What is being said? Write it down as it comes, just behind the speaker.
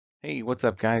Hey, what's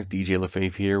up guys? DJ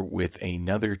LaFave here with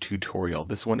another tutorial.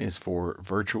 This one is for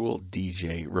virtual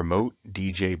DJ, remote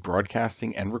DJ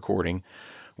broadcasting and recording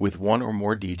with one or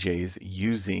more DJs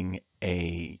using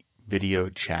a video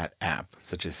chat app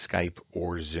such as Skype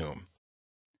or Zoom.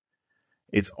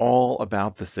 It's all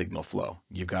about the signal flow.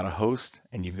 You've got a host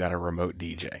and you've got a remote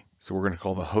DJ. So we're going to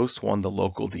call the host one the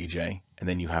local DJ, and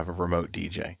then you have a remote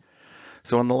DJ.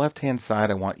 So on the left-hand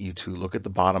side, I want you to look at the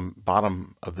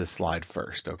bottom of this slide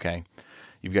first, okay?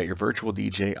 You've got your virtual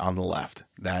DJ on the left.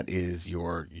 That is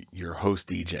your host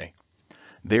DJ.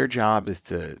 Their job is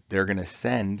they're going to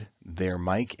send their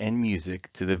mic and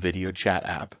music to the video chat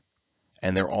app,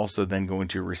 and they're also then going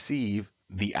to receive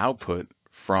the output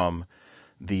from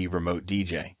the remote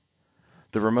DJ.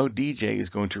 The remote DJ is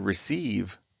going to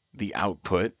receive the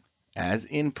output as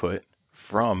input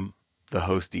from the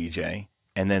host DJ,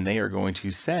 and then they are going to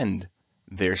send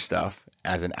their stuff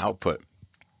as an output.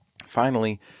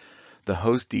 Finally, the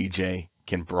host DJ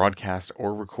can broadcast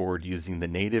or record using the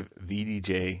native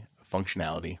VDJ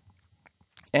functionality,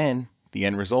 and the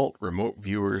end result, remote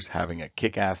viewers having a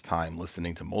kick-ass time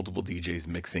listening to multiple DJs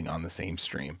mixing on the same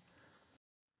stream.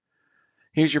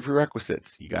 Here's your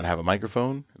prerequisites. You got to have a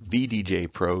microphone,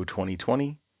 VDJ Pro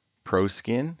 2020, Pro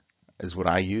Skin is what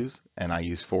I use, and I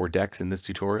use 4 decks in this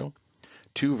tutorial.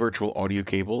 2 virtual audio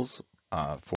cables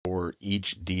for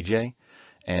each DJ,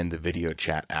 and the video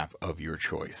chat app of your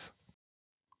choice.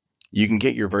 You can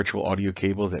get your virtual audio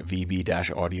cables at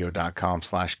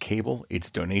vb-audio.com/cable.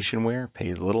 It's donationware, pay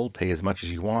as little, pay as much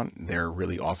as you want. They're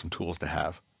really awesome tools to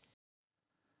have.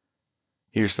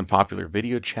 Here's some popular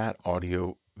video chat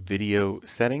audio video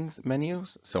settings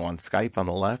menus. So on Skype on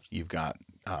the left, you've got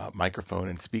microphone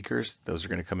and speakers. Those are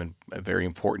going to come in very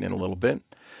important in a little bit.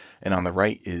 And on the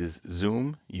right is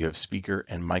Zoom. You have speaker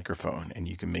and microphone, and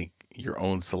you can make your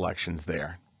own selections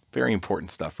there. Very important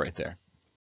stuff right there.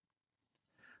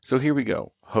 So here we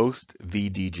go. Host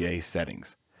VDJ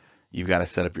settings. You've got to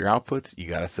set up your outputs. You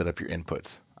got to set up your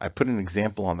inputs. I put an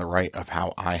example on the right of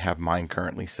how I have mine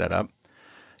currently set up.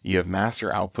 You have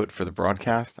master output for the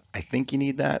broadcast. I think you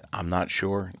need that. I'm not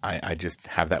sure. I just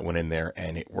have that one in there,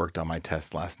 and it worked on my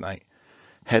test last night.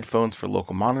 Headphones for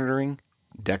local monitoring.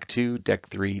 Deck 2, Deck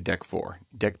 3, Deck 4.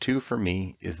 Deck 2 for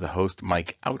me is the host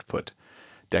mic output.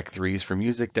 Deck 3 is for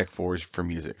music, Deck 4 is for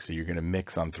music. So you're going to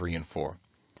mix on 3 and 4.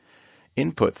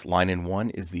 Inputs, line in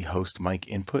 1 is the host mic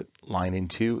input. Line in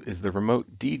 2 is the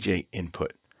remote DJ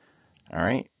input. All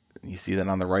right, you see that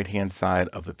on the right-hand side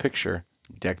of the picture.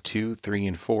 Deck 2, 3,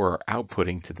 and 4 are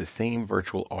outputting to the same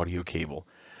virtual audio cable.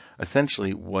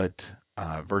 Essentially, what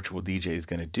virtual DJ is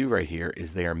going to do right here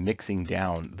is they are mixing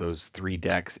down those 3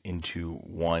 decks into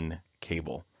one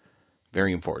cable.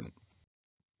 Very important.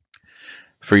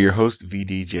 For your host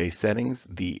VDJ settings,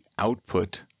 the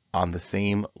output on the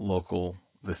same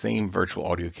virtual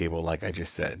audio cable, like I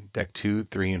just said, Deck 2,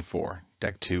 3, and 4.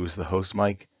 Deck 2 is the host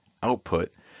mic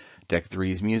output. Deck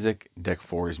 3 is music. Deck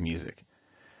 4 is music.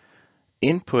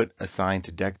 Input assigned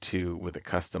to Deck 2 with a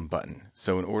custom button.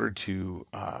 So in order to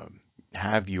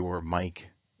have your mic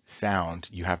sound,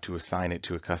 you have to assign it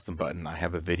to a custom button. I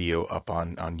have a video up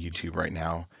on YouTube right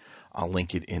now. I'll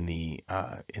link it in the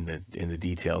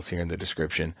details here in the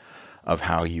description of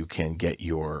how you can get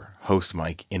your host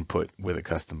mic input with a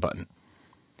custom button.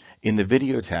 In the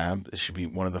video tab, this should be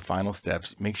one of the final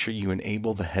steps. Make sure you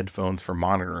enable the headphones for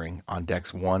monitoring on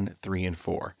decks 1, 3, and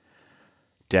 4.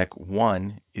 Deck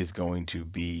 1 is going to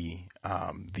be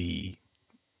the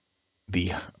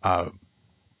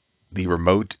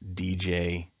remote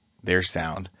DJ, their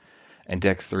sound, and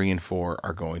decks 3 and 4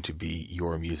 are going to be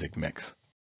your music mix.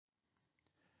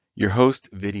 Your host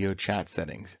video chat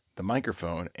settings. The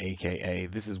microphone, aka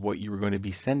this is what you are going to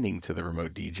be sending to the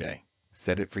remote DJ.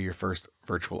 Set it for your first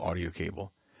virtual audio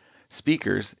cable.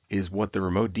 Speakers is what the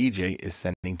remote DJ is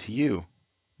sending to you.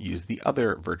 Use the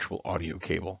other virtual audio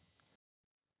cable.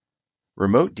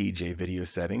 Remote DJ video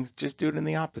settings, just do it in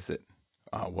the opposite.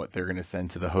 What they're going to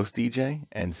send to the host DJ,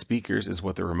 and speakers is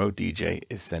what the remote DJ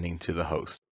is sending to the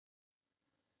host.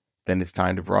 Then it's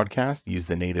time to broadcast. Use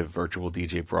the native virtual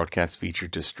DJ broadcast feature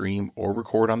to stream or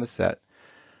record on the set.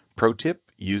 Pro tip,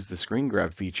 use the screen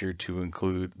grab feature to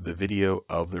include the video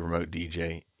of the remote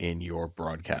DJ in your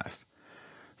broadcast.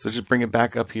 So just bring it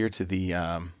back up here to the,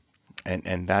 and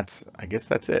I guess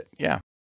that's it. Yeah.